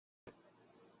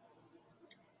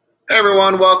Hey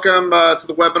everyone, welcome to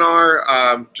the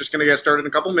webinar. Just going to get started in a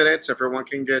couple minutes. Everyone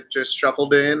can get just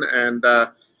shuffled in and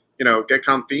get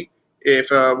comfy.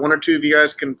 If one or two of you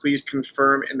guys can please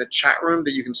confirm in the chat room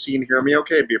that you can see and hear me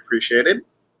okay, it'd be appreciated.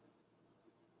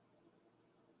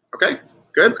 Okay,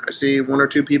 good. I see one or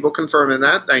two people confirming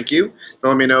that. Thank you.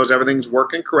 Let me know if everything's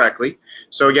working correctly.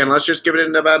 So again, let's just give it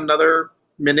in about another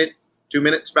minute, 2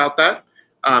 minutes about that.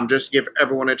 Just to give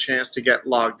everyone a chance to get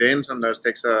logged in. Sometimes it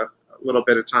takes a little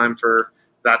bit of time for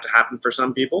that to happen for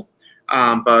some people.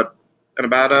 But in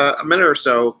about a minute or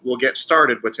so, we'll get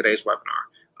started with today's webinar.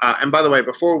 And by the way,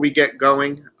 before we get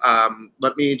going,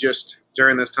 let me just,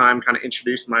 during this time, kind of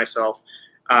introduce myself.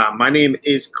 My name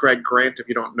is Craig Grant, if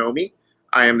you don't know me.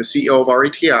 I am the CEO of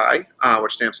RETI,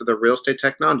 which stands for the Real Estate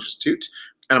Technology Institute.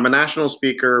 And I'm a national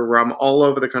speaker where I'm all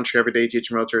over the country every day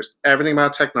teaching realtors everything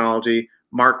about technology,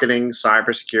 marketing,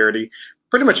 cybersecurity,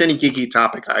 pretty much any geeky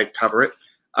topic, I cover it.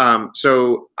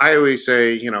 So I always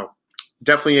say,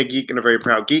 definitely a geek and a very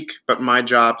proud geek, but my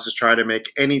job is to try to make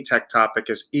any tech topic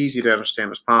as easy to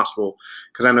understand as possible,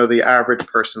 because I know the average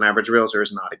person, average realtor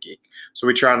is not a geek. So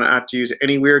we try not to use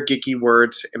any weird geeky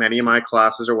words in any of my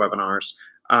classes or webinars.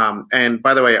 And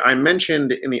by the way, I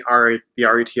mentioned in the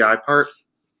RETI part,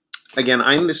 again,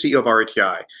 I'm the CEO of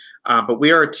RETI, but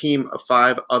we are a team of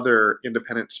 5 other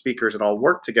independent speakers that all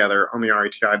work together on the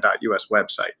reti.us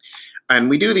website. And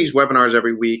we do these webinars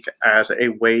every week as a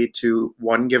way to,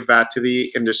 one, give back to the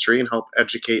industry and help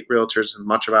educate realtors as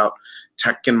much about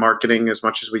tech and marketing as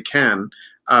much as we can.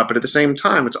 But at the same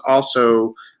time, it's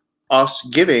also us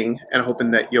giving and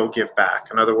hoping that you'll give back.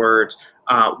 In other words,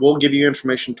 we'll give you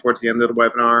information towards the end of the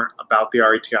webinar about the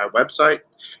RETI website.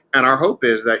 And our hope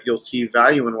is that you'll see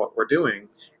value in what we're doing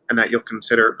and that you'll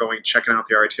consider checking out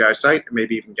the RETI site and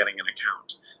maybe even getting an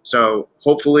account. So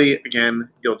hopefully, again,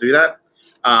 you'll do that.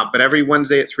 But every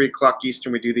Wednesday at 3 o'clock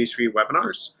Eastern, we do these free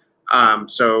webinars.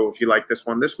 So if you like this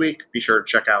one this week, be sure to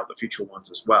check out the future ones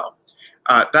as well.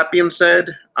 That being said,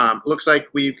 it looks like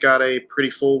we've got a pretty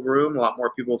full room. A lot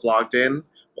more people have logged in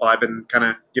while I've been kind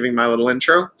of giving my little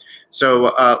intro.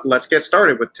 So let's get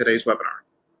started with today's webinar.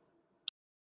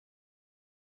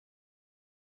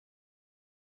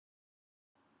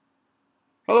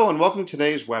 Hello and welcome to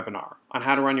today's webinar on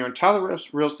how to run your entire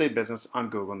real estate business on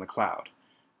Google in the cloud.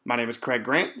 My name is Craig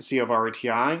Grant, the CEO of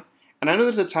RETI, and I know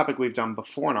this is a topic we've done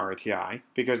before in RETI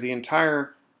because the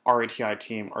entire RETI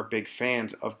team are big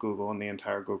fans of Google and the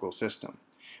entire Google system.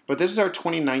 But this is our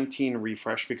 2019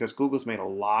 refresh because Google's made a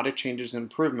lot of changes and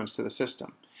improvements to the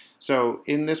system. So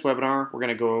in this webinar, we're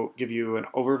going to give you an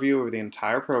overview of the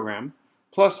entire program,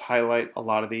 plus highlight a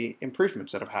lot of the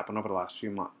improvements that have happened over the last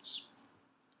few months.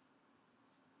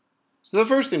 So the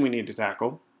first thing we need to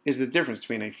tackle is the difference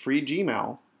between a free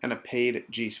Gmail and a paid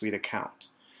G Suite account.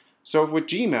 So with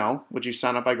Gmail, which you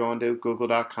sign up by going to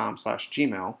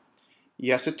google.com/Gmail,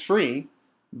 yes, it's free,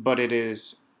 but it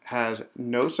has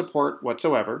no support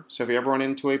whatsoever. So if you ever run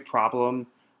into a problem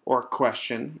or a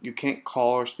question, you can't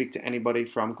call or speak to anybody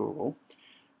from Google.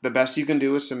 The best you can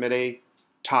do is submit a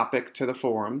topic to the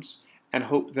forums and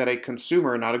hope that a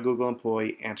consumer, not a Google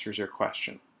employee, answers your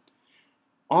question.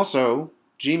 Also,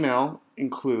 Gmail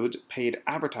includes paid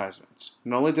advertisements.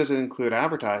 Not only does it include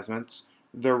advertisements,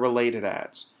 they're related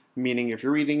ads, meaning if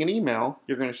you're reading an email,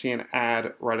 you're going to see an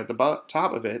ad right at the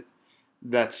top of it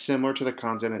that's similar to the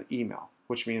content of the email,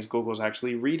 which means Google's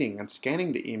actually reading and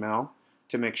scanning the email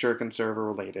to make sure it can serve a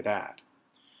related ad.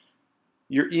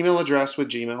 Your email address with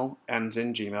Gmail ends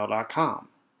in gmail.com,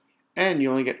 and you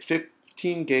only get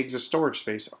 15 gigs of storage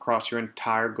space across your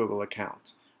entire Google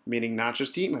account, meaning not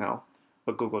just email,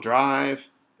 but Google Drive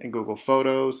and Google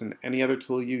Photos and any other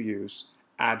tool you use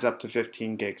adds up to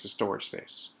 15 gigs of storage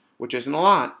space, which isn't a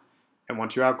lot, and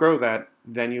once you outgrow that,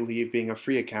 then you leave being a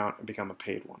free account and become a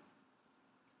paid one.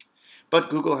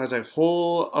 But Google has a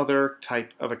whole other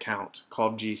type of account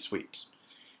called G Suite,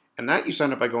 and that you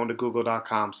sign up by going to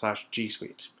google.com/G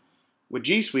Suite. With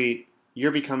G Suite, you're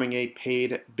becoming a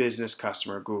paid business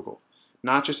customer of Google,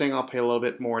 not just saying I'll pay a little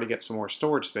bit more to get some more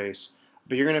storage space,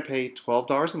 but you're going to pay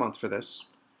 $12 a month for this.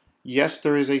 Yes,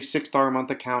 there is a $6 a month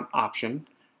account option,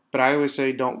 but I always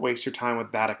say don't waste your time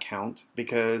with that account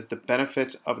because the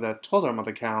benefits of the $12 a month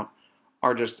account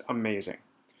are just amazing.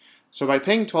 So by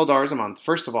paying $12 a month,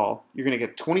 first of all, you're going to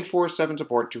get 24/7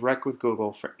 support direct with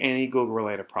Google for any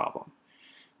Google-related problem.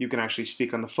 You can actually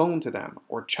speak on the phone to them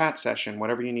or chat session,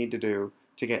 whatever you need to do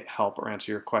to get help or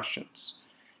answer your questions.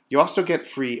 You also get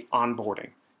free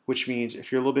onboarding, which means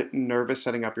if you're a little bit nervous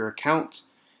setting up your account,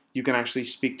 you can actually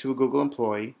speak to a Google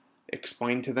employee,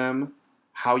 explain to them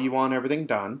how you want everything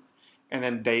done, and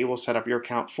then they will set up your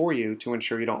account for you to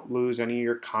ensure you don't lose any of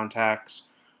your contacts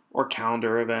or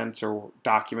calendar events or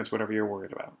documents, whatever you're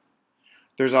worried about.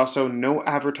 There's also no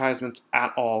advertisements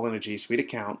at all in a G Suite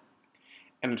account.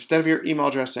 And instead of your email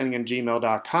address ending in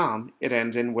gmail.com, it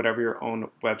ends in whatever your own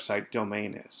website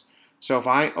domain is. So if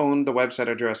I own the website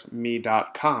address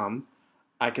me.com,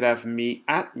 I could have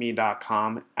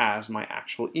me@me.com as my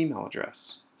actual email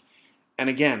address. And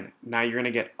again, now you're going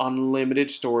to get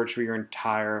unlimited storage for your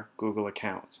entire Google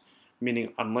account,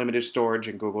 meaning unlimited storage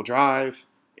in Google Drive,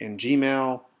 in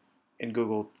Gmail, in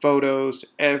Google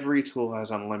Photos. Every tool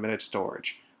has unlimited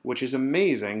storage, which is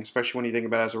amazing, especially when you think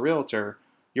about it as a realtor.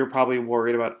 You're probably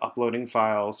worried about uploading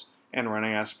files and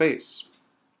running out of space.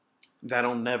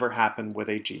 That'll never happen with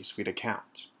a G Suite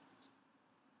account.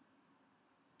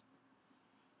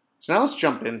 So now let's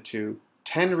jump into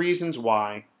 10 reasons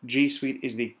why G Suite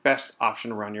is the best option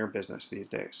to run your business these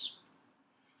days.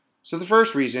 So the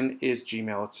first reason is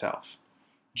Gmail itself.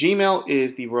 Gmail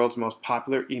is the world's most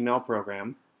popular email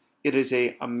program. It is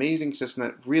an amazing system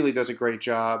that really does a great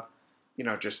job,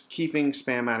 just keeping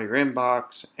spam out of your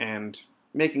inbox and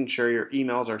making sure your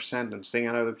emails are sent and staying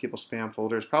out of other people's spam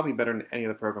folders, probably better than any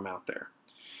other program out there.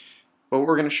 But what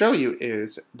we're going to show you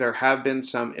is there have been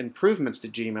some improvements to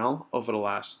Gmail over the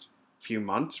last few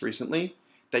months recently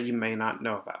that you may not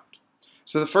know about.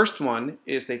 So the first one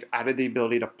is they've added the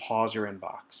ability to pause your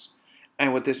inbox.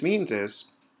 And what this means is,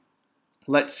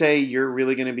 let's say you're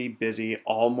really going to be busy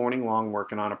all morning long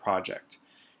working on a project,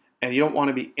 and you don't want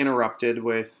to be interrupted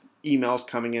with emails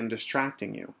coming in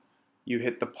distracting you. You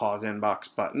hit the pause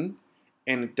inbox button,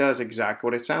 and it does exactly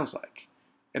what it sounds like.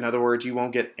 In other words, you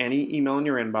won't get any email in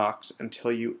your inbox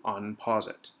until you unpause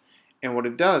it. And what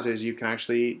it does is you can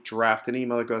actually draft an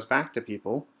email that goes back to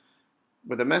people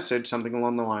with a message, something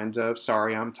along the lines of,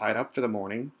 sorry, I'm tied up for the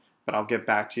morning, but I'll get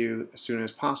back to you as soon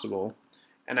as possible.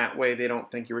 And that way they don't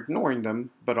think you're ignoring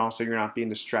them, but also you're not being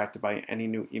distracted by any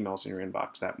new emails in your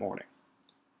inbox that morning.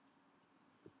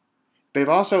 They've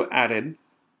also added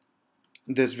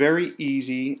this very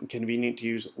easy and convenient to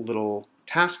use little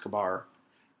taskbar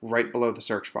right below the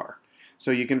search bar.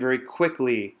 So you can very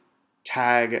quickly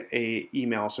tag a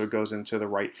email so it goes into the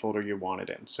right folder you want it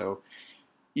in. So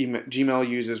Gmail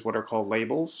uses what are called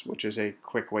labels, which is a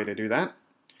quick way to do that.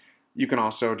 You can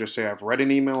also just say I've read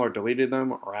an email or deleted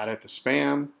them or add it to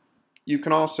spam. You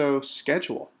can also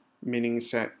schedule, meaning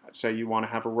say you want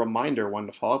to have a reminder when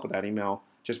to follow up with that email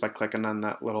just by clicking on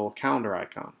that little calendar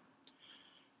icon.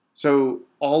 So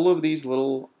all of these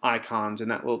little icons in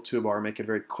that little toolbar make it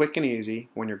very quick and easy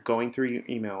when you're going through your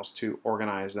emails to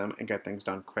organize them and get things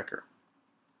done quicker.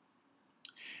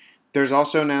 There's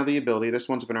also now the ability, this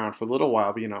one's been around for a little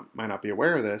while, but you might not be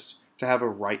aware of this, to have a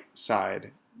right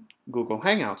side Google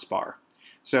Hangouts bar.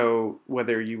 So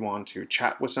whether you want to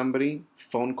chat with somebody,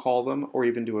 phone call them, or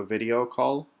even do a video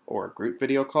call or a group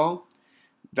video call,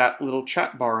 that little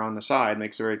chat bar on the side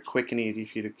makes it very quick and easy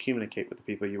for you to communicate with the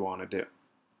people you want to do.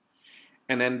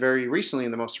 And then very recently,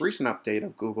 in the most recent update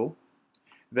of Google,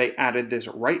 they added this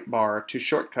right bar to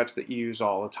shortcuts that you use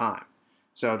all the time.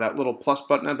 So that little plus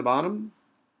button at the bottom,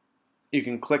 you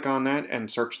can click on that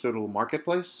and search the little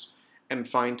marketplace and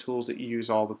find tools that you use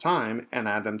all the time and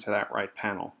add them to that right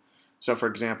panel. So for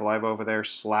example, I have over there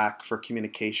Slack for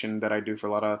communication that I do for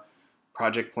a lot of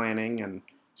project planning, and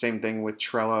same thing with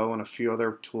Trello and a few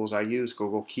other tools I use,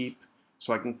 Google Keep,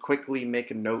 so I can quickly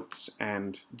make notes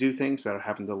and do things without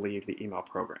having to leave the email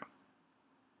program.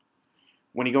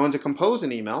 When you go into compose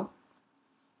an email,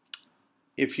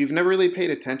 if you've never really paid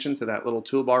attention to that little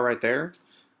toolbar right there,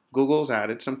 Google's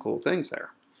added some cool things there.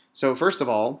 So first of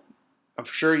all, I'm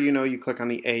sure you click on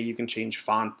the A, you can change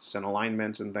fonts and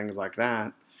alignments and things like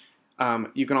that.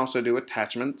 You can also do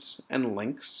attachments and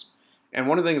links. And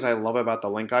one of the things I love about the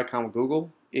link icon with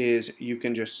Google is you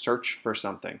can just search for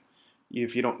something.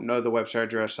 If you don't know the website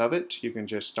address of it, you can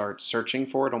just start searching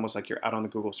for it, almost like you're out on the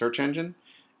Google search engine.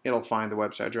 It'll find the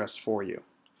website address for you.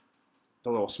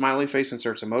 The little smiley face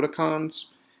inserts emoticons,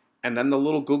 and then the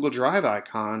little Google Drive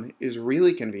icon is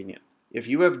really convenient. If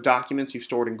you have documents you've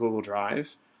stored in Google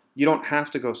Drive, you don't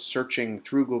have to go searching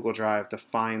through Google Drive to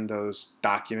find those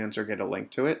documents or get a link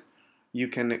to it. You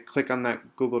can click on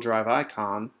that Google Drive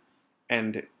icon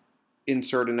and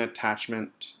insert an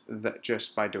attachment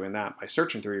just by doing that, by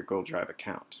searching through your Google Drive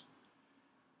account.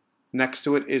 Next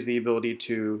to it is the ability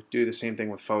to do the same thing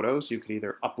with photos. You could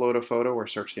either upload a photo or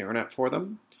search the internet for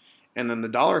them. And then the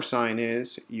 $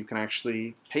 is you can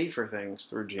actually pay for things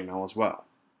through Gmail as well,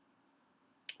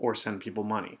 or send people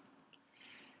money.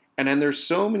 And then there's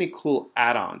so many cool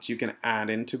add-ons you can add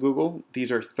into Google.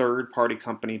 These are third-party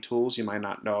company tools you might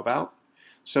not know about.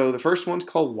 So the first one's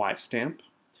called YStamp.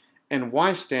 And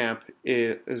YStamp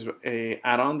is an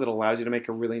add-on that allows you to make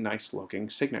a really nice looking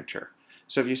signature.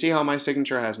 So if you see how my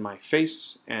signature has my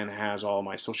face and has all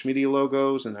my social media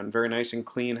logos and then very nice and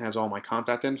clean has all my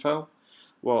contact info,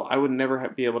 well, I would never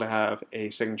be able to have a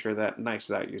signature that nice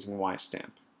without using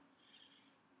YStamp.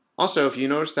 Also, if you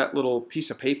notice that little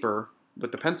piece of paper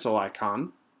with the pencil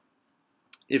icon,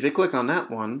 if you click on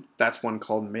that one, that's one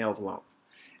called Mailvelope.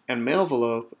 And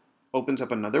Mailvelope opens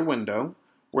up another window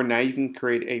where now you can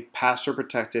create a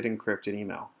password-protected encrypted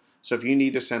email. So if you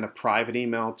need to send a private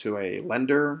email to a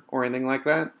lender or anything like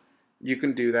that, you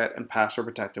can do that and password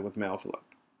protect it with Mailvelope.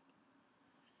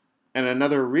 And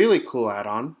another really cool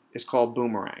add-on is called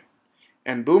Boomerang.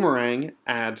 And Boomerang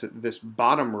adds this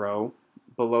bottom row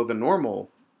below the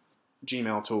normal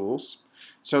Gmail tools.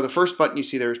 So the first button you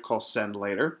see there is called Send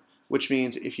Later, which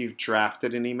means if you've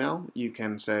drafted an email, you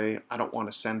can say, I don't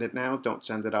want to send it now, don't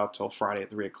send it out till Friday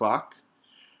at 3 o'clock.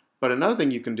 But another thing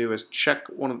you can do is check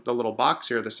one of the little box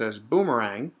here that says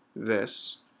Boomerang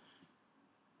this.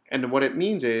 And what it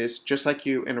means is, just like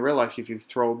you in real life, if you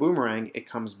throw a boomerang, it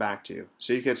comes back to you.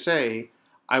 So you could say,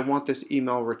 I want this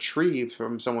email retrieved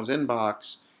from someone's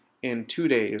inbox in 2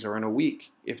 days or in a week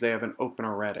if they haven't opened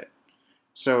or read it.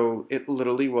 So it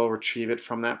literally will retrieve it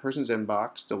from that person's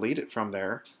inbox, delete it from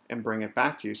there, and bring it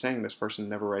back to you saying this person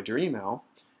never read your email,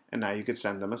 and now you could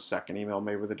send them a second email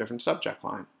maybe with a different subject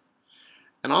line.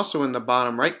 And also in the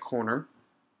bottom right corner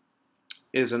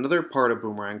is another part of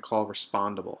Boomerang called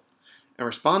Respondable. And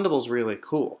Respondable is really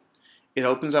cool. It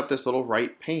opens up this little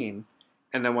right pane,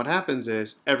 and then what happens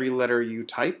is every letter you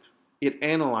type, it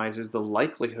analyzes the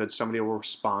likelihood somebody will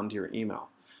respond to your email.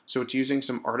 So it's using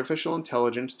some artificial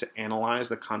intelligence to analyze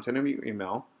the content of your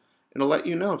email. It'll let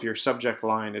you know if your subject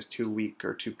line is too weak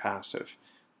or too passive,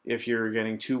 if you're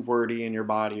getting too wordy in your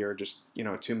body or just,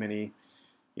 too many,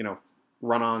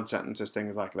 run-on sentences,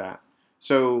 things like that.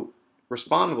 So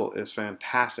Respondable is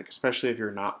fantastic, especially if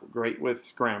you're not great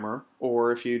with grammar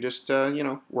or if you just,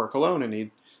 work alone and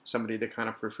need somebody to kind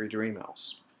of proofread your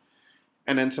emails.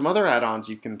 And then some other add-ons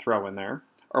you can throw in there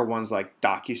are ones like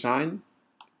DocuSign,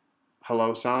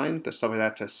 HelloSign, the stuff like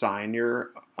that to sign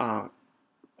your an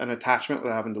attachment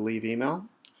without having to leave email.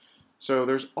 So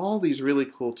there's all these really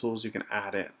cool tools you can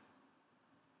add in.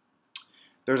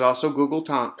 There's also Google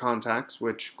Contacts,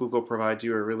 which Google provides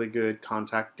you a really good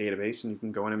contact database, and you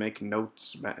can go in and make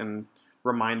notes and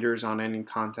reminders on any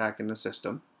contact in the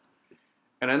system.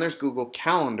 And then there's Google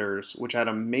Calendars, which had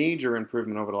a major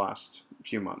improvement over the last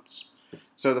few months.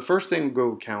 So the first thing with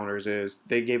Google Calendars is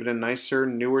they gave it a nicer,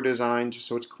 newer design just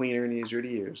so it's cleaner and easier to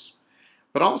use.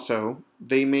 But also,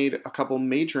 they made a couple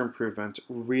major improvements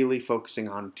really focusing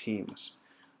on teams.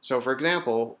 So for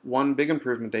example, one big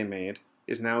improvement they made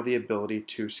is now the ability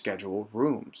to schedule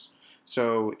rooms.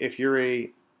 So if you're a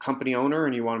company owner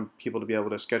and you want people to be able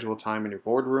to schedule time in your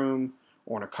boardroom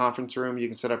or in a conference room, you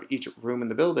can set up each room in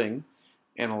the building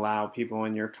and allow people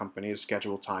in your company to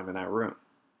schedule time in that room.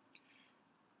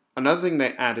 Another thing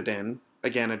they added in,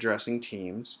 again addressing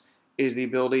teams, is the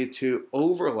ability to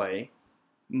overlay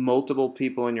multiple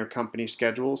people in your company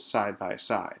schedules side by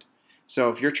side. So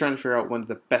if you're trying to figure out when's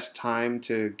the best time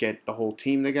to get the whole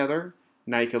team together,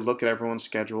 now you can look at everyone's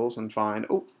schedules and find,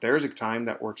 oh, there's a time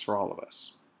that works for all of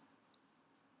us.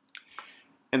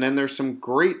 And then there's some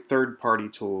great third-party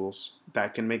tools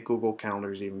that can make Google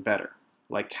Calendars even better,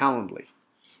 like Calendly.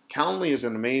 Calendly is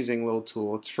an amazing little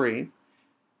tool. It's free.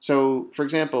 So, for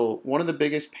example, one of the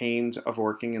biggest pains of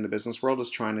working in the business world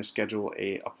is trying to schedule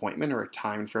an appointment or a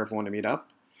time for everyone to meet up.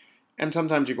 And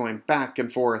sometimes you're going back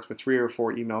and forth with 3 or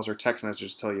 4 emails or text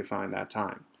messages until you find that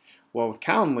time. Well, with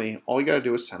Calendly, all you got to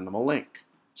do is send them a link.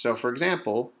 So, for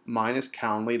example, mine is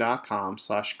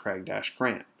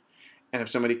calendly.com/Craig-Grant. And if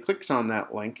somebody clicks on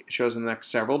that link, it shows them the next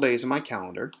several days in my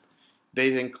calendar. They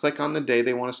then click on the day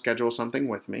they want to schedule something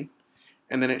with me.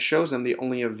 And then it shows them the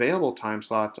only available time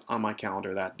slots on my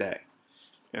calendar that day.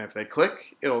 And if they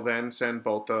click, it'll then send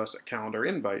both of us a calendar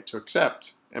invite to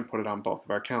accept and put it on both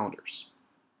of our calendars.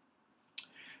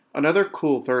 Another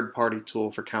cool third-party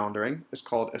tool for calendaring is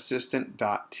called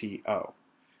Assistant.to.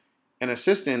 And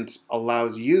Assistant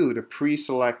allows you to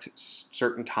pre-select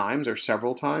certain times or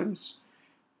several times,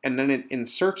 and then it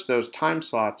inserts those time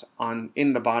slots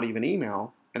in the body of an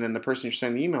email, and then the person you're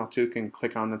sending the email to can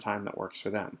click on the time that works for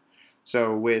them.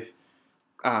 So with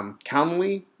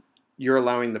Calendly, you're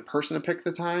allowing the person to pick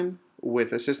the time.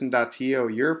 With Assistant.to,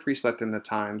 you're pre-selecting the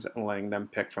times and letting them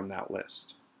pick from that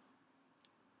list.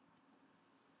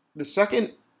 The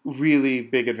second really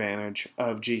big advantage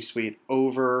of G Suite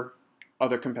over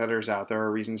other competitors out there,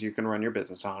 or reasons you can run your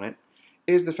business on it,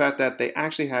 is the fact that they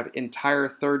actually have entire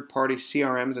third-party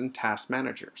CRMs and task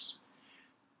managers.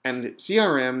 And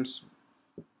CRMs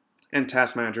and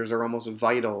task managers are almost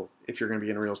vital if you're going to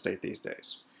be in real estate these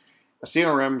days. A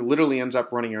CRM literally ends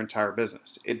up running your entire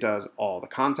business. It does all the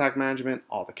contact management,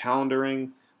 all the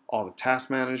calendaring, all the task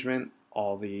management,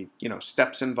 all the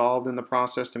steps involved in the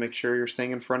process to make sure you're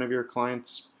staying in front of your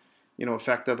clients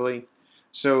effectively.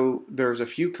 So there's a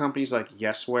few companies like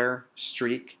Yesware,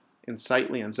 Streak,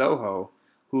 Insightly, and Zoho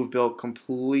who've built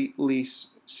complete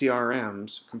CRM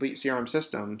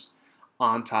systems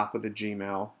on top of the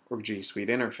Gmail or G Suite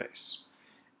interface.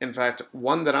 In fact,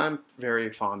 one that I'm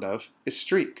very fond of is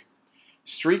Streak.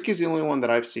 Streak is the only one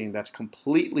that I've seen that's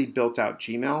completely built out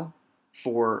Gmail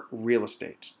for real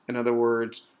estate. In other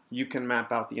words, you can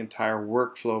map out the entire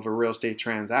workflow of a real estate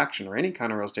transaction or any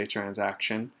kind of real estate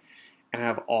transaction and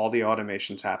have all the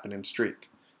automations happen in Streak.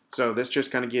 So this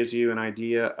just kind of gives you an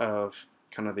idea of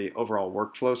kind of the overall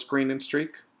workflow screen in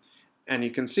Streak. And you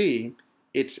can see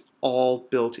it's all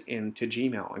built into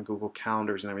Gmail and Google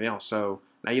Calendars and everything else. So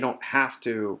now you don't have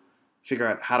to figure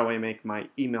out how do I make my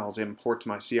emails import to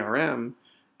my CRM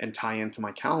and tie into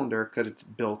my calendar because it's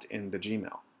built into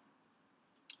Gmail.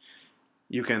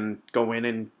 You can go in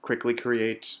and quickly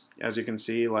create, as you can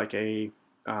see, like a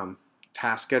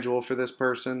task schedule for this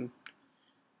person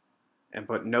and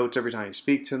put notes every time you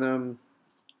speak to them.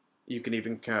 You can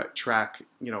even track,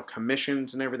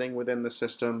 commissions and everything within the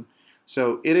system.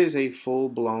 So it is a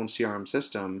full-blown CRM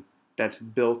system that's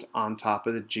built on top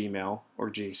of the Gmail or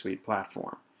G Suite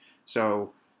platform.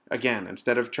 So again,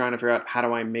 instead of trying to figure out how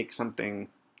do I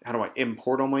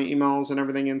import all my emails and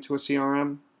everything into a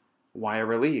CRM, why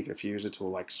ever leave if you use a tool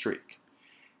like Streak?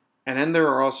 And then there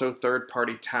are also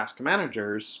third-party task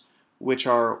managers, which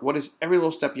are what is every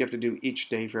little step you have to do each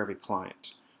day for every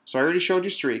client. So I already showed you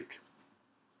Streak,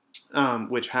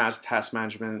 which has task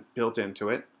management built into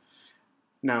it.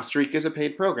 Now Streak is a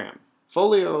paid program.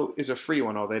 Folio is a free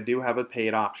one, although they do have a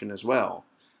paid option as well.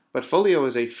 But Folio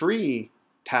is a free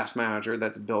task manager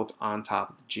that's built on top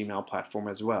of the Gmail platform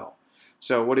as well.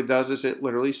 So what it does is it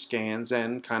literally scans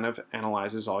and kind of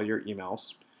analyzes all your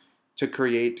emails to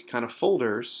create kind of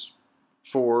folders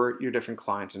for your different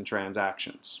clients and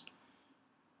transactions.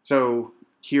 So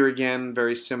here again,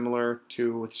 very similar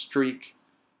to with Streak,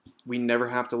 we never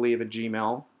have to leave a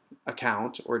Gmail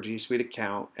account or G Suite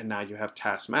account, and now you have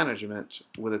task management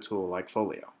with a tool like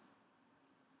Folio.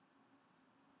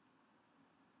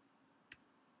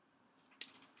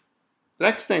 The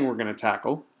next thing we're going to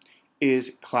tackle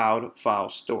is cloud file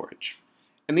storage.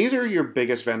 And these are your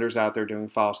biggest vendors out there doing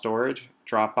file storage: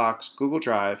 Dropbox, Google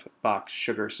Drive, Box,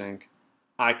 SugarSync,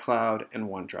 iCloud, and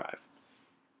OneDrive.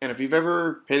 And if you've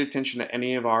ever paid attention to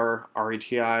any of our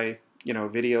RETI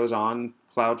videos on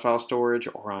cloud file storage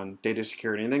or on data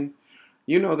security or anything,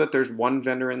 you know that there's one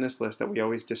vendor in this list that we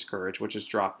always discourage, which is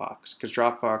Dropbox, because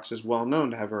Dropbox is well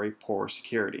known to have very poor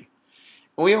security.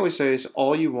 And we always say this: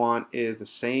 all you want is the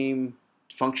same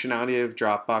functionality of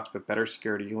Dropbox but better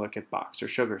security. You look at Box or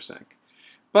SugarSync.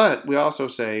 But we also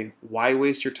say, why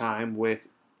waste your time with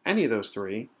any of those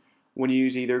three when you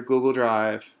use either Google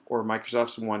Drive or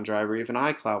Microsoft's OneDrive or even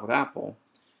iCloud with Apple?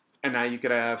 And now you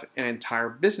could have an entire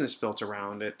business built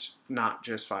around it, not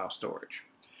just file storage.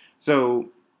 So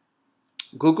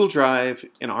Google Drive,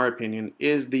 in our opinion,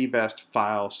 is the best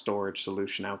file storage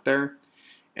solution out there.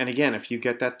 And again, if you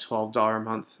get that $12 a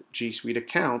month G Suite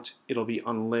account, it'll be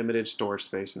unlimited storage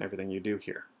space and everything you do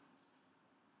here.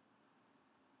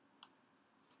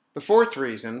 The fourth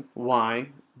reason why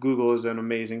Google is an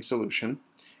amazing solution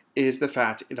is the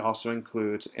fact it also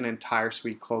includes an entire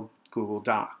suite called Google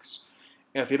Docs.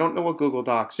 And if you don't know what Google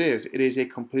Docs is, it is a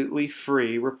completely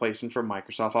free replacement for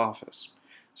Microsoft Office.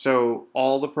 So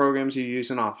all the programs you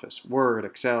use in Office, Word,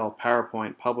 Excel,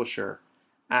 PowerPoint, Publisher,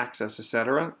 Access,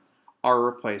 etc., are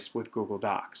replaced with Google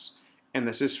Docs. And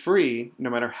this is free no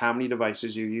matter how many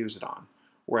devices you use it on,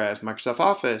 whereas Microsoft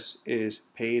Office is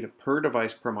paid per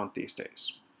device per month these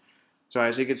days. So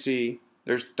as you can see,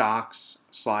 there's Docs,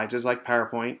 Slides is like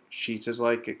PowerPoint, Sheets is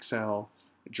like Excel,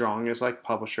 Drawing is like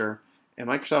Publisher, and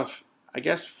Microsoft, I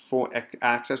guess for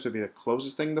Access would be the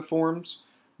closest thing to Forms,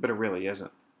 but it really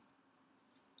isn't.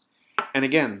 And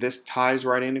again, this ties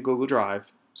right into Google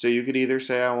Drive, so you could either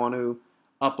say I want to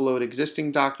upload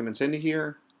existing documents into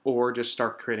here, or just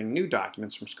start creating new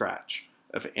documents from scratch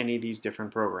of any of these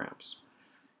different programs.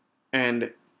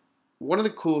 And one of the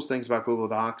coolest things about Google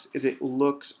Docs is it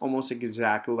looks almost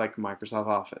exactly like Microsoft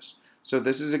Office. So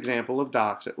this is an example of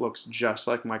Docs. It looks just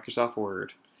like Microsoft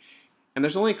Word. And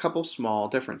there's only a couple small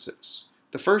differences.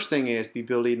 The first thing is the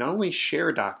ability to not only share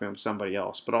a document with somebody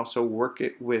else, but also work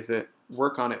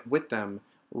on it with them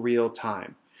real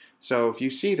time. So if you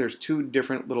see there's two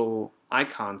different little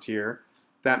icons here,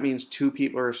 that means two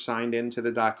people are signed into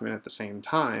the document at the same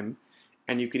time.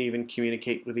 and you can even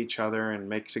communicate with each other and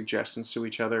make suggestions to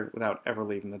each other without ever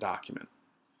leaving the document.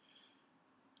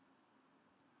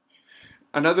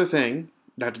 Another thing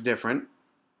that's different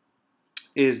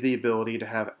is the ability to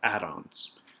have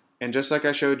add-ons. And just like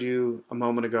I showed you a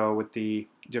moment ago with the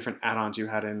different add-ons you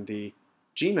had in the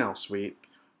Gmail suite,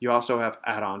 you also have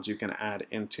add-ons you can add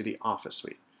into the Office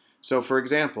suite. So for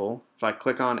example, if I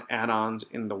click on add-ons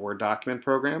in the Word document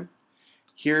program,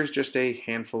 here's just a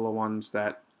handful of ones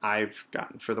that I've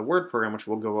gotten for the Word program, which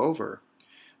we'll go over.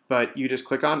 But you just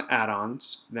click on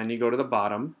add-ons, then you go to the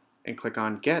bottom and click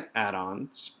on get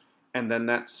add-ons, and then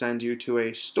that sends you to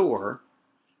a store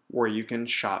where you can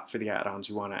shop for the add-ons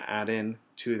you want to add in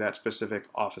to that specific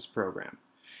Office program.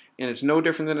 And it's no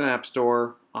different than an app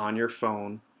store on your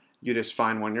phone. You just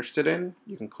find one you're interested in,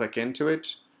 you can click into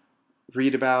it,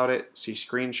 read about it, see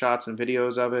screenshots and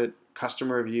videos of it,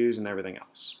 customer reviews, and everything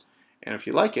else. And if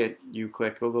you like it, you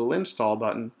click the little install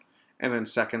button, and then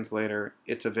seconds later,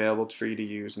 it's available for you to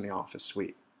use in the Office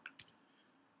suite.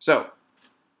 So,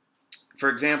 for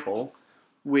example,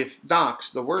 with Docs,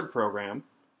 the Word program,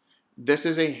 this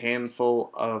is a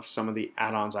handful of some of the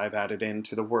add-ons I've added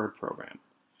into the Word program.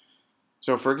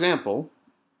 So for example,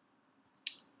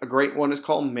 a great one is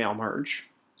called Mail Merge.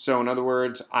 So in other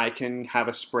words, I can have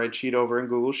a spreadsheet over in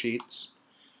Google Sheets,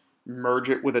 merge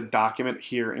it with a document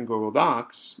here in Google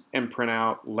Docs, and print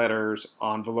out letters,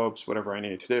 envelopes, whatever I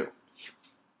need to do.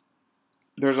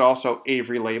 There's also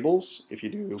Avery Labels, if you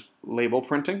do label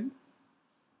printing.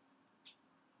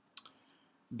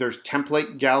 There's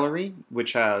Template Gallery,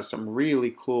 which has some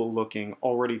really cool looking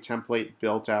already template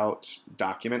built out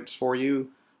documents for you,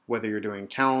 whether you're doing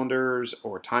calendars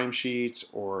or timesheets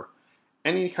or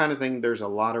any kind of thing. There's a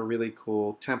lot of really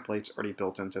cool templates already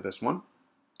built into this one.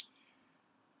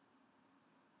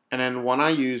 And then one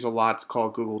I use a lot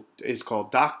is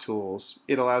called Doc Tools.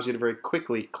 It allows you to very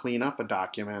quickly clean up a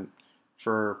document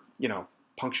for,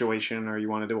 punctuation, or you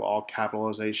want to do all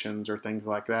capitalizations or things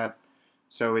like that.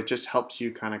 So it just helps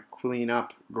you kind of clean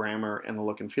up grammar and the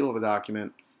look and feel of a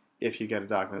document if you get a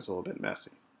document that's a little bit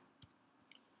messy.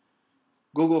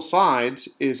 Google Slides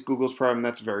is Google's program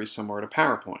that's very similar to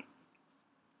PowerPoint,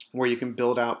 where you can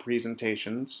build out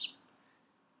presentations.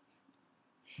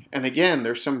 And again,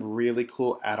 there's some really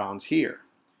cool add-ons here.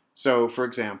 So for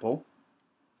example,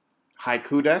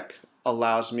 Haiku Deck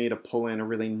allows me to pull in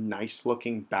really nice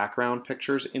looking background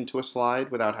pictures into a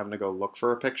slide without having to go look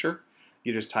for a picture.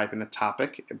 You just type in a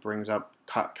topic, it brings up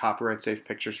copyright safe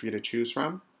pictures for you to choose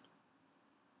from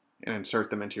and insert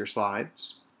them into your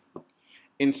slides.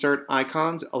 Insert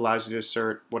Icons allows you to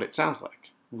insert what it sounds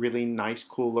like. Really nice,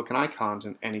 cool looking icons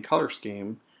in any color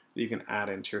scheme that you can add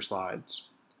into your slides.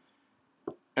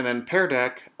 And then Pear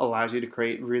Deck allows you to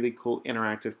create really cool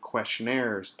interactive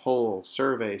questionnaires, polls,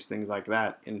 surveys, things like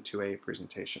that into a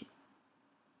presentation.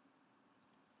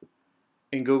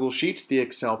 In Google Sheets, the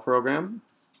Excel program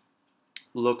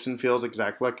looks and feels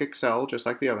exactly like Excel, just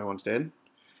like the other ones did.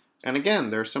 And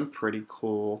again, there's some pretty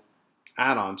cool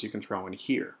add-ons you can throw in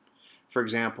here. For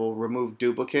example, remove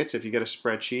duplicates. If you get a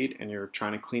spreadsheet and you're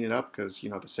trying to clean it up because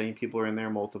the same people are in there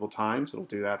multiple times, it'll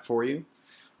do that for you.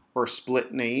 Or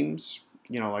split names.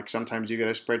 Like sometimes you get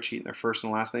a spreadsheet and their first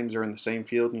and last names are in the same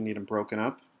field and you need them broken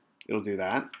up. It'll do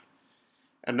that.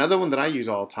 Another one that I use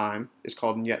all the time is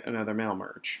called Yet Another Mail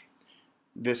Merge.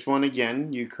 This one,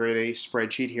 again, you create a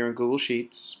spreadsheet here in Google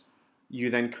Sheets. You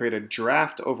then create a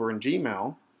draft over in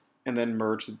Gmail and then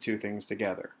merge the two things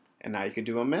together. And now you can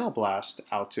do a mail blast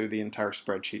out to the entire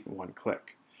spreadsheet in one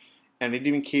click. And it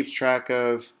even keeps track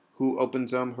of who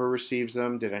opens them, who receives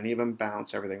them, did any of them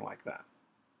bounce, everything like that.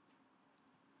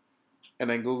 And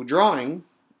then Google Drawing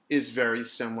is very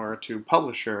similar to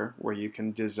Publisher, where you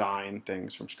can design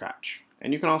things from scratch.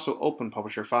 And you can also open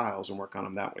Publisher files and work on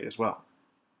them that way as well.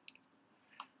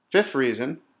 Fifth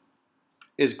reason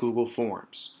is Google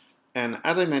Forms. And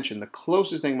as I mentioned, the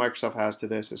closest thing Microsoft has to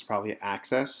this is probably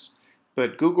Access.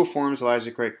 But Google Forms allows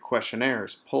you to create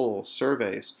questionnaires, polls,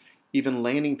 surveys, even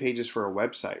landing pages for a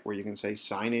website where you can say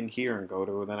sign in here and go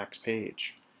to the next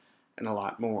page, and a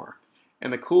lot more.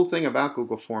 And the cool thing about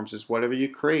Google Forms is whatever you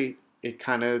create, it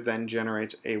kind of then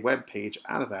generates a web page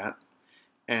out of that,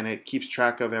 and it keeps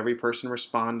track of every person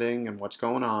responding and what's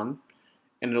going on,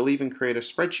 and it'll even create a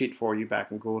spreadsheet for you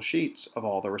back in Google Sheets of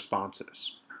all the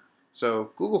responses.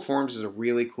 So Google Forms is a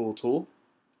really cool tool.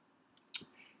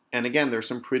 And again, there's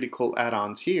some pretty cool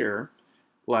add-ons here,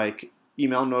 like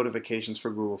email notifications for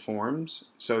Google Forms.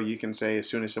 So you can say as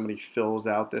soon as somebody fills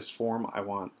out this form, I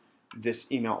want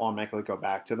this email automatically go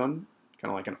back to them,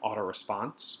 kind of like an auto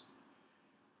response.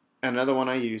 Another one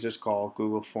I use is called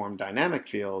Google Form Dynamic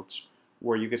Fields,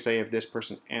 where you could say if this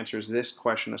person answers this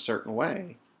question a certain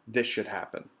way, this should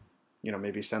happen.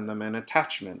 Maybe send them an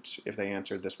attachment if they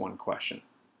answered this one question.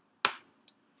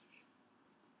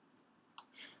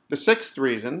 The sixth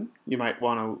reason you might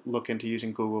want to look into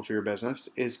using Google for your business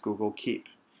is Google Keep.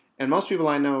 And most people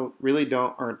I know really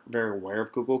aren't very aware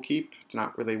of Google Keep. It's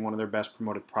not really one of their best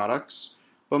promoted products,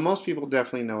 but most people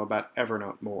definitely know about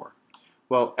Evernote more.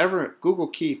 Well, Google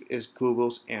Keep is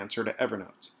Google's answer to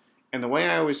Evernote. And the way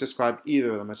I always describe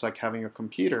either of them, it's like having a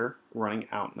computer running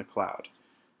out in the cloud.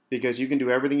 Because you can do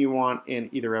everything you want in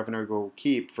either Evernote or Google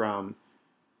Keep, from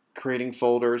creating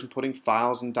folders and putting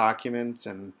files and documents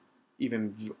and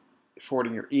even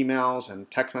forwarding your emails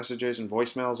and text messages and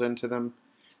voicemails into them.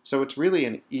 So it's really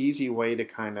an easy way to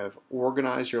kind of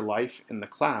organize your life in the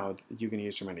cloud that you can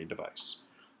use from any device.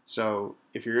 So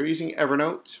if you're using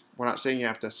Evernote, we're not saying you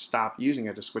have to stop using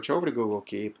it to switch over to Google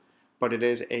Keep, but it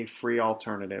is a free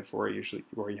alternative where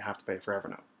you have to pay for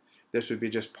Evernote. This would be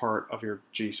just part of your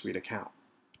G Suite account.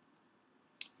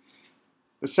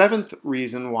 The seventh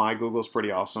reason why Google's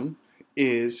pretty awesome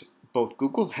is both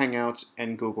Google Hangouts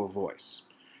and Google Voice.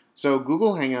 So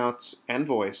Google Hangouts and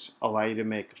Voice allow you to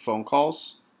make phone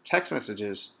calls, text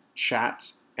messages,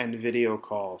 chats, and video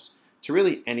calls to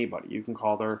really anybody. You can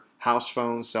call their house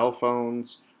phones, cell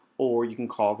phones, or you can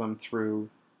call them through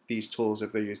these tools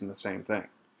if they're using the same thing.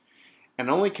 And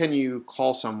not only can you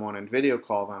call someone and video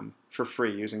call them for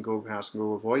free using Google Hangouts and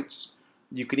Google Voice,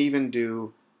 you could even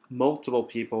do multiple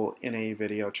people in a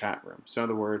video chat room. So in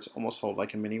other words, almost hold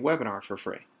like a mini webinar for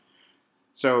free.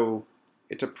 So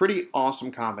it's a pretty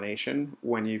awesome combination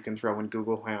when you can throw in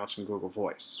Google Hangouts and Google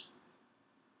Voice.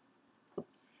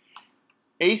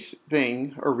 Eighth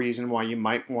thing or reason why you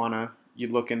might want to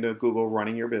look into Google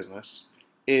running your business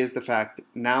is the fact that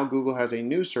now Google has a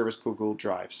new service, Google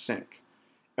Drive Sync.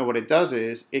 And what it does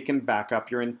is it can back up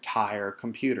your entire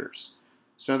computers.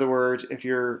 So in other words, if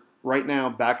you're right now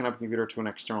backing up a computer to an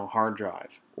external hard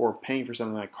drive or paying for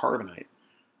something like Carbonite,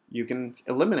 you can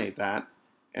eliminate that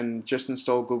and just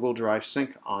install Google Drive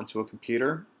Sync onto a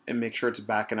computer and make sure it's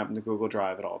backing up into Google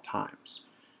Drive at all times.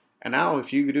 And now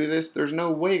if you do this, there's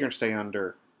no way you're going to stay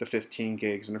under the 15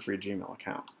 gigs in a free Gmail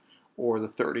account or the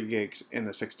 30 gigs in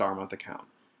the $6 a month account.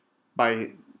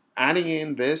 By adding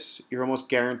in this, you're almost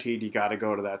guaranteed you got to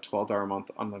go to that $12 a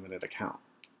month unlimited account.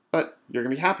 But you're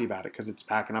going to be happy about it because it's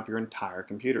backing up your entire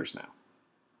computers now.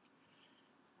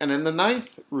 And then the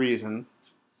ninth reason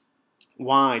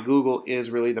why Google is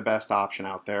really the best option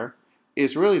out there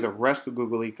is really the rest of the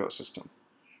Google ecosystem.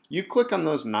 You click on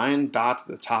those 9 dots at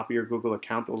the top of your Google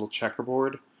account, the little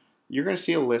checkerboard, you're going to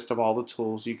see a list of all the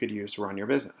tools you could use to run your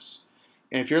business.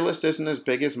 And if your list isn't as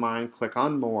big as mine, click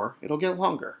on More. It'll get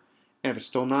longer. And if it's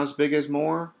still not as big as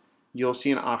More, you'll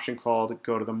see an option called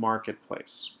Go to the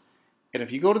Marketplace. And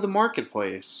if you go to the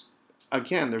Marketplace,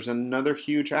 again, there's another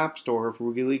huge app store of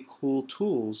really cool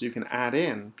tools you can add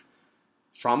in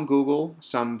from Google,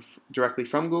 some directly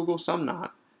from Google, some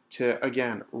not, to,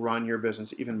 again, run your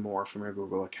business even more from your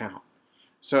Google account.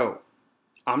 So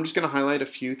I'm just going to highlight a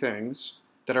few things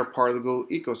that are part of the Google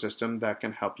ecosystem that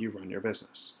can help you run your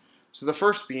business. So the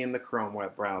first being the Chrome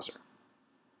web browser.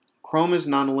 Chrome is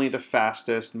not only the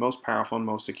fastest, most powerful, and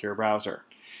most secure browser,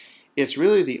 it's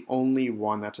really the only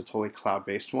one that's a totally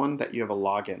cloud-based one that you have a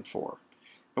login for.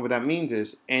 And what that means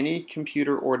is any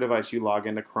computer or device you log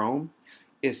into Chrome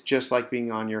is just like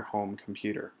being on your home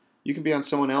computer. You can be on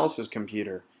someone else's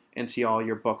computer and see all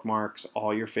your bookmarks,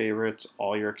 all your favorites,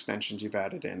 all your extensions you've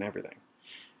added in, everything.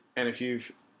 And if you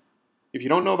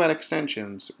don't know about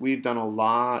extensions, we've done a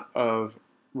lot of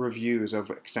reviews of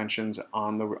extensions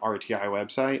on the RTI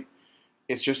website.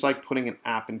 It's just like putting an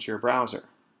app into your browser,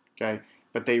 okay?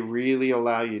 But they really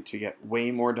allow you to get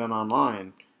way more done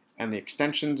online, and the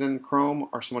extensions in Chrome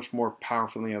are so much more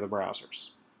powerful than the other browsers.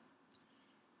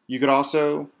 You could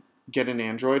also get an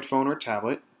Android phone or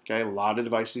tablet. Okay, a lot of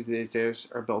devices these days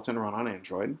are built and run on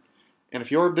Android. And if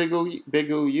you're a big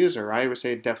Google user, I would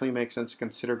say it definitely makes sense to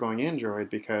consider going Android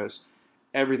because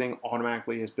everything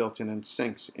automatically is built in and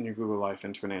syncs in your Google life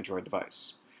into an Android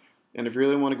device. And if you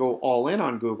really want to go all in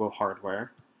on Google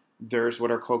hardware, there's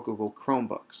what are called Google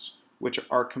Chromebooks, which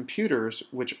are computers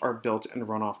which are built and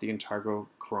run off the entire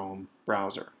Chrome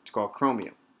browser. It's called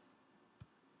Chromium.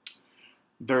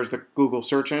 There's the Google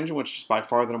search engine, which is by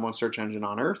far the #1 search engine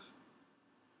on Earth.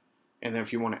 And then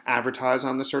if you want to advertise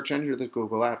on the search engine, there's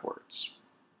Google AdWords.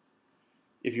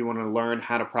 If you want to learn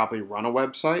how to properly run a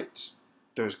website,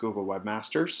 there's Google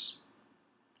Webmasters.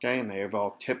 Okay, and they have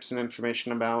all tips and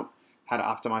information about how to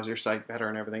optimize your site better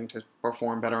and everything to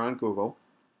perform better on Google.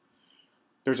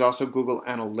 There's also Google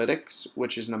Analytics,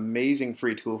 which is an amazing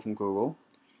free tool from Google.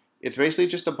 It's basically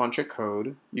just a bunch of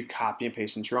code you copy and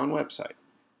paste into your own website.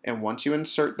 And once you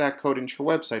insert that code into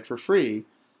your website for free,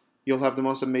 you'll have the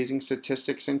most amazing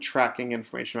statistics and tracking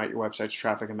information about your website's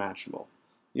traffic imaginable.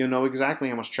 You'll know exactly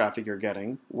how much traffic you're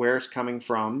getting, where it's coming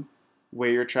from, where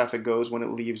your traffic goes when it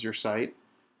leaves your site,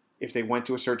 if they went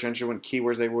to a search engine, what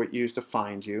keywords they would use to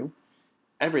find you,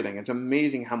 everything. It's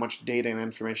amazing how much data and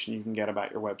information you can get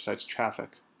about your website's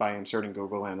traffic by inserting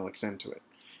Google Analytics into it.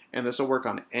 And this will work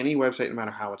on any website no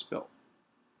matter how it's built.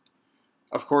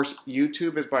 Of course,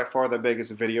 YouTube is by far the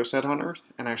biggest video set on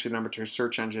earth, and actually the number 2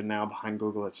 search engine now behind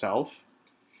Google itself.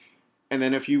 And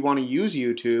then if you want to use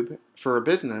YouTube for a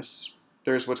business,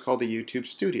 there's what's called the YouTube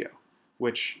Studio,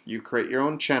 which you create your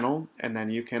own channel, and then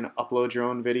you can upload your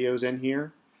own videos in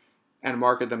here and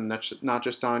market them not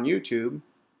just on YouTube.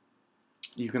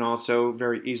 You can also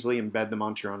very easily embed them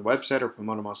onto your own website or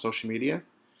promote them on social media.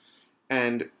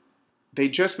 And they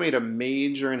just made a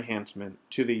major enhancement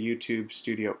to the YouTube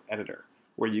Studio editor,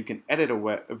 where you can edit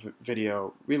a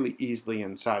video really easily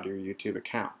inside your YouTube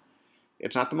account.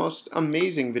 It's not the most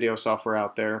amazing video software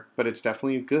out there, but it's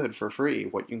definitely good for free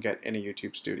what you can get in a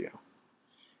YouTube Studio.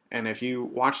 And if you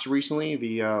watched recently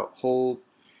the whole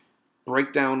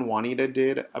breakdown Juanita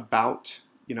did about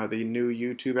the new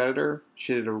YouTube editor,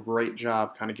 she did a great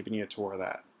job kind of giving you a tour of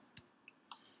that.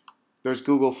 There's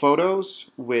Google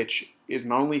Photos, which is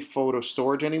not only photo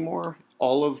storage anymore,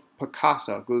 all of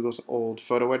Picasa, Google's old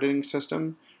photo editing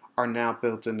system, are now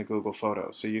built into Google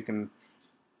Photos. So you can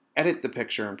edit the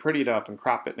picture and pretty it up and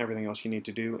crop it and everything else you need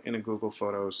to do in a Google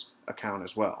Photos account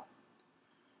as well.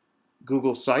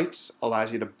 Google Sites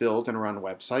allows you to build and run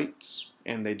websites,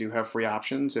 and they do have free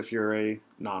options if you're a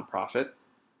nonprofit.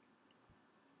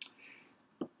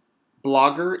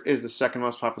 Blogger is the second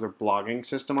most popular blogging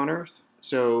system on earth.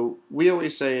 So we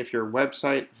always say if your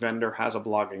website vendor has a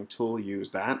blogging tool,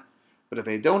 use that. But if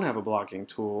they don't have a blogging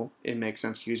tool, it makes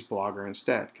sense to use Blogger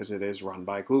instead because it is run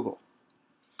by Google.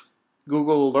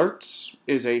 Google Alerts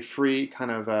is a free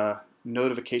kind of a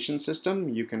notification system.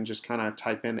 You can just kind of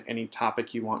type in any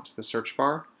topic you want to the search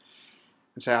bar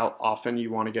and say how often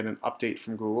you want to get an update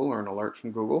from Google or an alert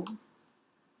from Google.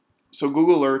 So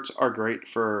Google Alerts are great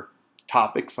for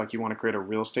topics like you want to create a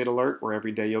real estate alert where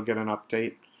every day you'll get an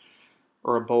update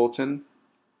or a bulletin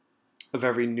of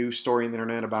every news story on the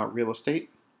internet about real estate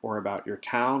or about your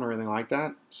town or anything like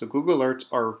that. So Google Alerts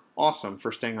are awesome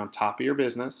for staying on top of your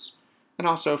business and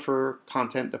also for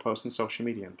content to post on social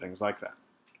media and things like that.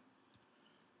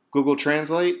 Google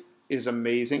Translate is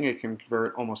amazing. It can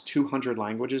convert almost 200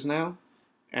 languages now,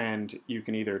 and you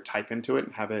can either type into it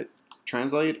and have it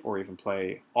translate or even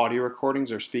play audio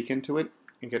recordings or speak into it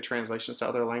and get translations to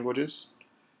other languages.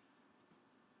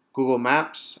 Google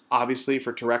Maps, obviously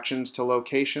for directions to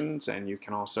locations, and you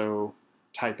can also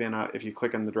type in, if you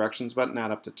click on the directions button,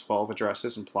 add up to 12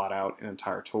 addresses and plot out an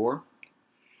entire tour.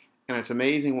 And it's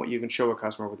amazing what you can show a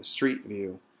customer with a street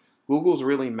view. Google's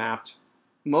really mapped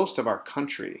most of our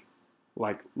country,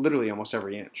 like literally almost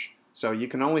every inch. So you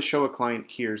can only show a client,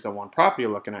 here's the one property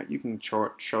you're looking at. You can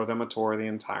show them a tour of the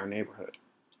entire neighborhood.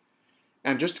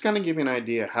 And just to kind of give you an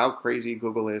idea how crazy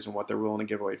Google is and what they're willing to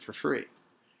give away for free.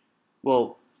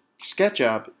 Well,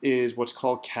 SketchUp is what's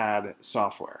called CAD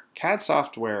software. CAD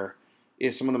software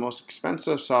is some of the most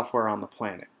expensive software on the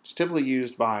planet. It's typically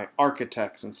used by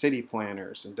architects and city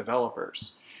planners and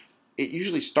developers. It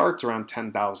usually starts around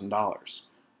 $10,000.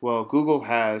 Well, Google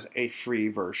has a free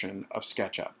version of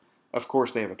SketchUp. Of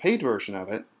course, they have a paid version of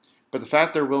it, but the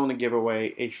fact they're willing to give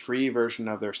away a free version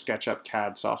of their SketchUp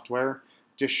CAD software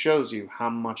just shows you how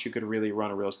much you could really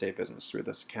run a real estate business through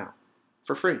this account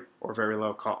for free or very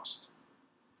low cost.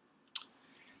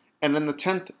 And then the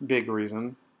 10th big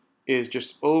reason is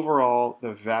just overall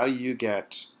the value you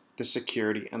get, the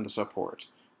security, and the support.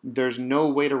 There's no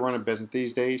way to run a business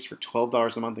these days for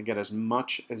 $12 a month and get as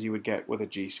much as you would get with a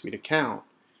G Suite account.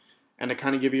 And to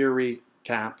kind of give you a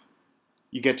recap,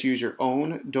 you get to use your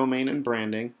own domain and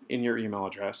branding in your email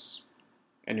address,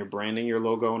 and you're branding your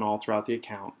logo and all throughout the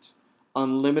account.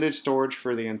 Unlimited storage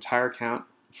for the entire account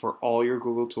for all your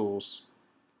Google tools.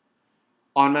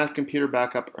 Automatic computer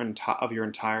backup of your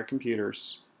entire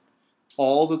computers.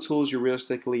 All the tools you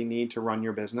realistically need to run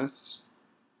your business.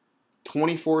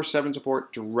 24/7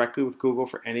 support directly with Google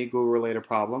for any Google-related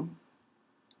problem.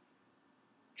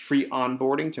 Free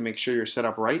onboarding to make sure you're set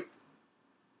up right.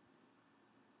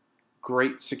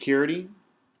 Great security.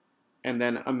 And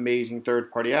then amazing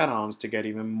third-party add-ons to get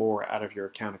even more out of your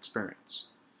account experience.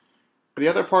 But the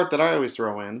other part that I always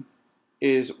throw in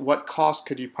is what cost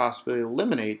could you possibly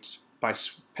eliminate by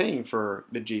paying for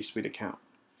the G Suite account?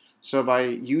 So by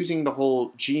using the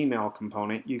whole Gmail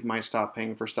component, you might stop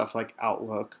paying for stuff like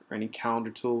Outlook or any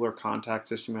calendar tool or contact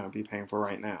system you might be paying for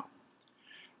right now.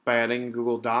 By adding in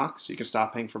Google Docs, you can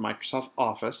stop paying for Microsoft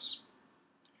Office.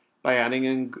 By adding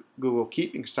in Google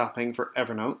Keep, you can stop paying for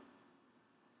Evernote.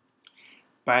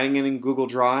 By adding in Google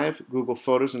Drive, Google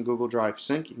Photos, and Google Drive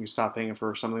Sync, you can stop paying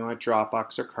for something like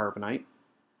Dropbox or Carbonite.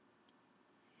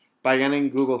 By adding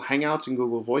Google Hangouts and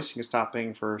Google Voice, you can stop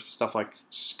paying for stuff like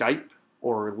Skype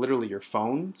or literally your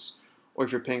phones, or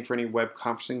if you're paying for any web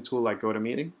conferencing tool like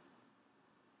GoToMeeting,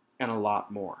 and a lot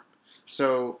more.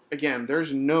 So again,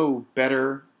 there's no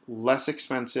better, less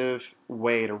expensive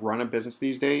way to run a business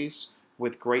these days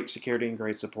with great security and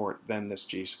great support than this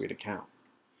G Suite account.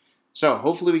 So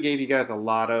hopefully we gave you guys a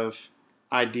lot of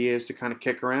ideas to kind of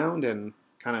kick around and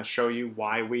kind of show you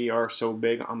why we are so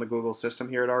big on the Google system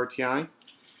here at RTI.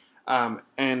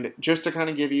 And just to kind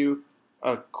of give you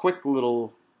a quick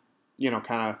little,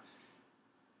 kind of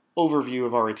overview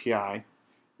of RTI.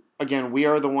 Again, we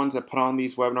are the ones that put on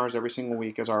these webinars every single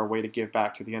week as our way to give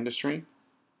back to the industry.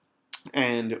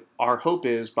 And our hope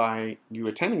is by you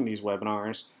attending these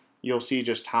webinars, you'll see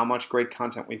just how much great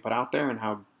content we put out there and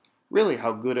how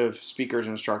good of speakers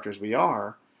and instructors we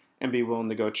are, and be willing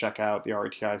to go check out the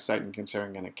RTI site and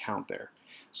considering an account there.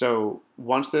 So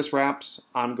once this wraps,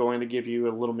 I'm going to give you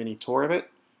a little mini tour of it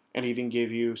and even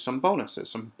give you some bonuses,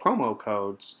 some promo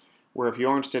codes, where if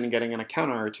you're interested in getting an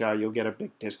account on RTI, you'll get a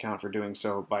big discount for doing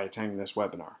so by attending this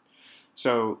webinar.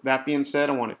 So that being said,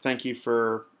 I want to thank you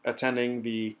for attending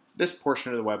this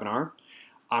portion of the webinar.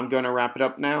 I'm going to wrap it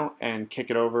up now and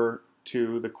kick it over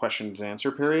to the questions and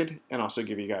answer period and also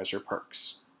give you guys your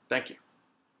perks. Thank you.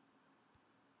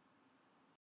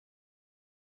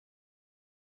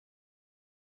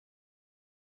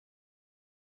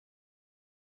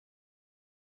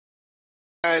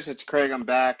 Guys, it's Craig. I'm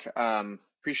back.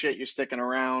 Appreciate you sticking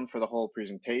around for the whole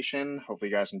presentation. Hopefully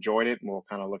you guys enjoyed it, and we'll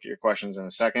kind of look at your questions in a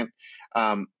second.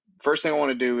 First thing I want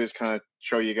to do is kind of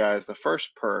show you guys the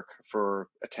first perk for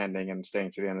attending and staying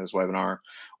to the end of this webinar,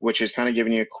 which is kind of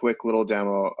giving you a quick little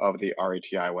demo of the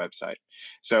RTI website.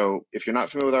 So if you're not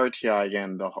familiar with RTI,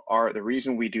 again, the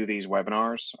reason we do these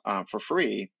webinars for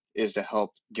free is to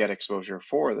help get exposure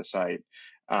for the site.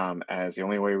 As the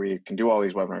only way we can do all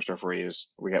these webinars for free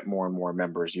is we get more and more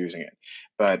members using it.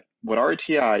 But what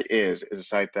RTI is a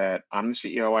site that I'm the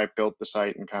CEO. I built the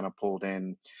site and kind of pulled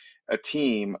in a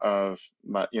team of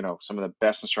some of the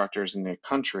best instructors in the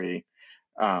country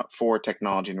for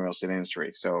technology and real estate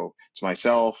industry. So it's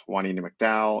myself, Juanita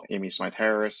McDowell, Amy Smythe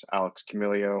Harris, Alex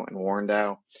Camilio, and Warren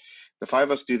Dow. The five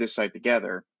of us do this site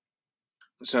together.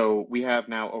 So we have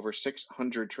now over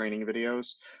 600 training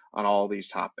videos on all these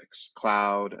topics: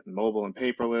 cloud, mobile and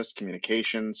paperless,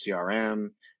 communication, CRM,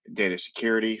 data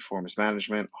security, performance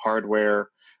management, hardware,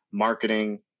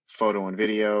 marketing, photo and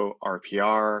video,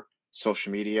 RPR,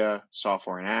 social media,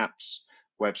 software and apps,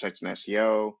 websites and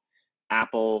SEO,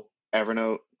 Apple,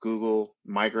 Evernote, Google,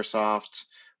 Microsoft.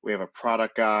 We have a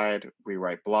product guide. We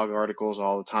write blog articles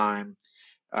all the time.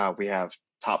 We have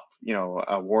top,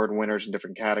 award winners in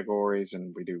different categories,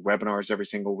 and we do webinars every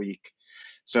single week.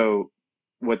 So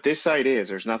what this site is,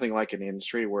 there's nothing like in the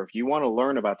industry where if you want to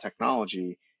learn about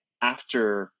technology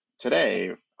after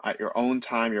today, at your own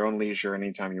time, your own leisure,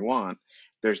 anytime you want,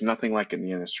 there's nothing like it in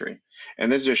the industry.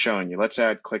 And this is just showing you, let's say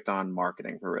I clicked on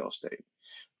marketing for real estate.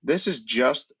 This is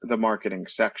just the marketing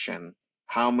section,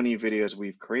 how many videos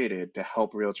we've created to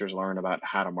help realtors learn about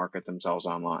how to market themselves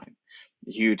online.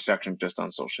 A huge section just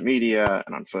on social media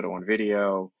and on photo and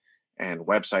video and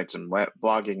websites and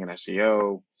blogging and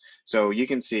SEO. So you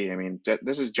can see,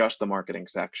 this is just the marketing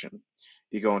section.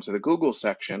 You go into the Google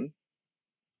section,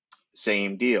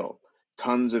 same deal.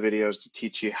 Tons of videos to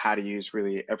teach you how to use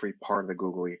really every part of the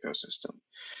Google ecosystem.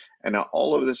 And now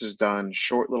all of this is done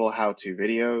short little how-to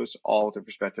videos, all with the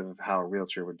perspective of how a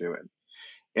realtor would do it.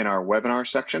 In our webinar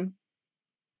section,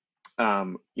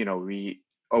 we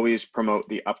always promote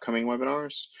the upcoming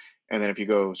webinars. And then if you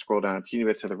go scroll down a teeny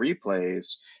bit to the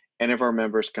replays, any of our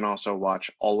members can also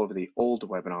watch all of the old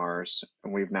webinars.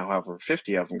 And we've now have over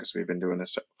 50 of them because we've been doing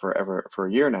this for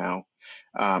a year now.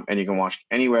 And you can watch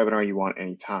any webinar you want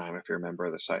anytime if you're a member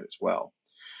of the site as well.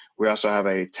 We also have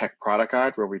a tech product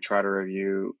guide where we try to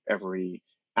review every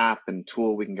app and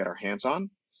tool we can get our hands on.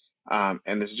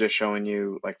 And this is just showing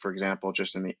you, like, for example,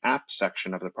 just in the app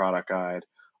section of the product guide,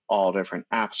 all different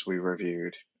apps we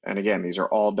reviewed. And again, these are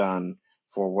all done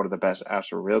for what are the best apps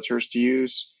for realtors to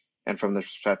use and from the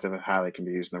perspective of how they can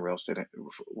be used in the real estate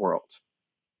world.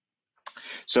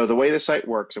 So the way the site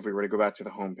works, if we were to go back to the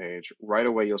homepage, right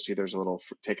away you'll see there's a little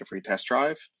take a free test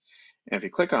drive. And if you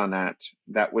click on that,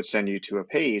 that would send you to a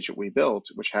page that we built,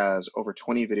 which has over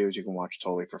 20 videos you can watch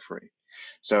totally for free.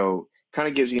 So kind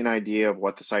of gives you an idea of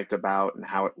what the site's about and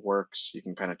how it works. You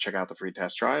can kind of check out the free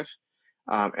test drive.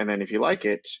 And then if you like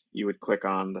it, you would click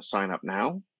on the sign up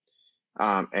now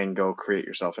and go create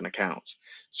yourself an account.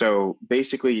 So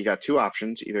basically, you got two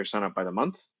options, either sign up by the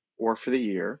month or for the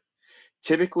year.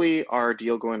 Typically, our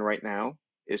deal going right now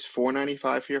is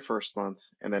 $4.95 for your first month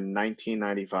and then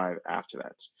 $19.95 after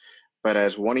that. But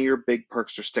as one of your big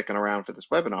perks are sticking around for this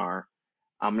webinar,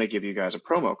 I'm going to give you guys a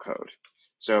promo code.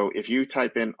 So if you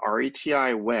type in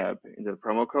RETI Web into the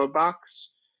promo code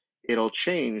box, it'll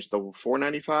change the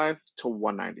 $4.95 to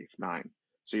 $1.99.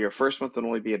 So your first month will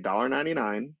only be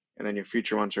 $1.99, and then your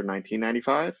future ones are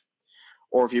 $19.95.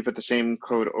 Or if you put the same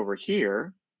code over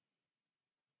here,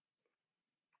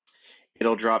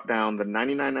 it'll drop down the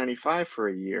 $99.95 for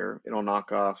a year. It'll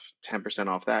knock off 10%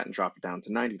 off that and drop it down to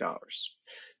 $90.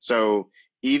 So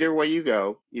either way you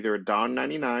go, either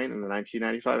 $1.99 and the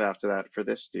 $19.95 after that for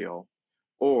this deal,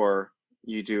 or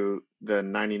you do the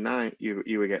 99,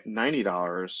 you would get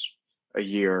 $90 a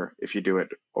year if you do it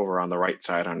over on the right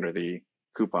side under the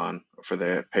coupon for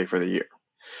the pay for the year.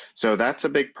 So that's a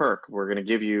big perk. We're going to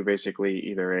give you basically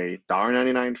either a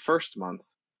 $1.99 first month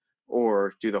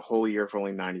or do the whole year for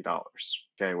only $90,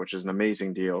 okay, which is an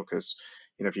amazing deal because,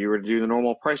 you know, if you were to do the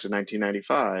normal price of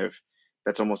 $19.95,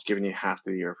 that's almost giving you half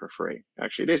the year for free.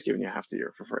 Actually, it is giving you half the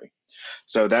year for free.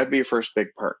 So that'd be your first big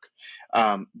perk.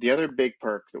 The other big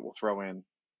perk that we'll throw in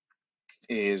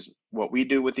is what we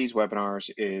do with these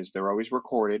webinars is they're always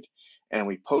recorded and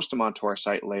we post them onto our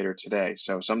site later today.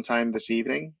 So sometime this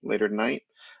evening, later tonight,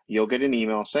 you'll get an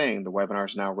email saying the webinar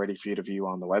is now ready for you to view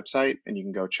on the website and you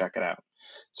can go check it out.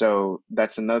 So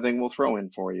that's another thing we'll throw in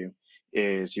for you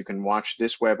is you can watch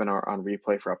this webinar on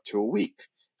replay for up to a week.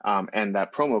 And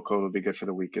that promo code will be good for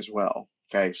the week as well.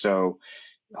 Okay, so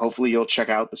hopefully you'll check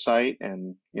out the site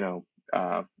and, you know,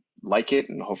 like it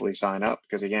and hopefully sign up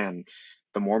because again,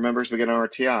 the more members we get on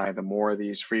RTI, the more of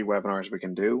these free webinars we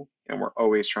can do. And we're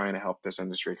always trying to help this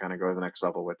industry kind of go to the next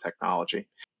level with technology.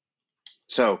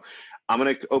 So I'm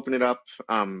going to open it up.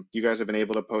 You guys have been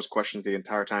able to post questions the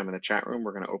entire time in the chat room.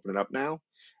 We're going to open it up now.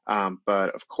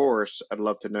 But of course, I'd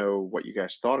love to know what you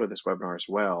guys thought of this webinar as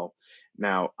well.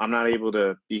 Now, I'm not able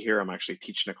to be here. I'm actually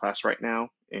teaching a class right now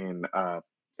in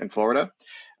Florida.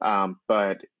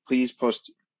 But please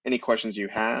post any questions you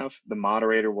have. The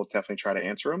moderator will definitely try to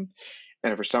answer them.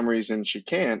 And if for some reason she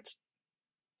can't,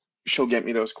 she'll get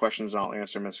me those questions and I'll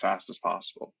answer them as fast as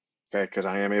possible. Okay, because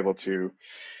I am able to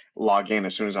log in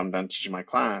as soon as I'm done teaching my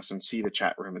class and see the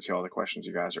chat room and see all the questions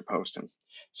you guys are posting.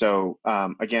 So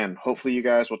again, hopefully you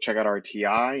guys will check out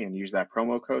RTI and use that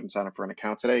promo code and sign up for an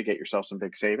account today, get yourself some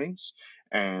big savings.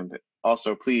 And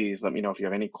also please let me know if you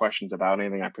have any questions about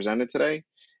anything I presented today.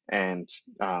 And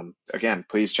again,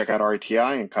 please check out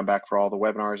RTI and come back for all the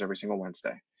webinars every single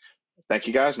Wednesday. Thank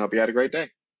you guys and hope you had a great day.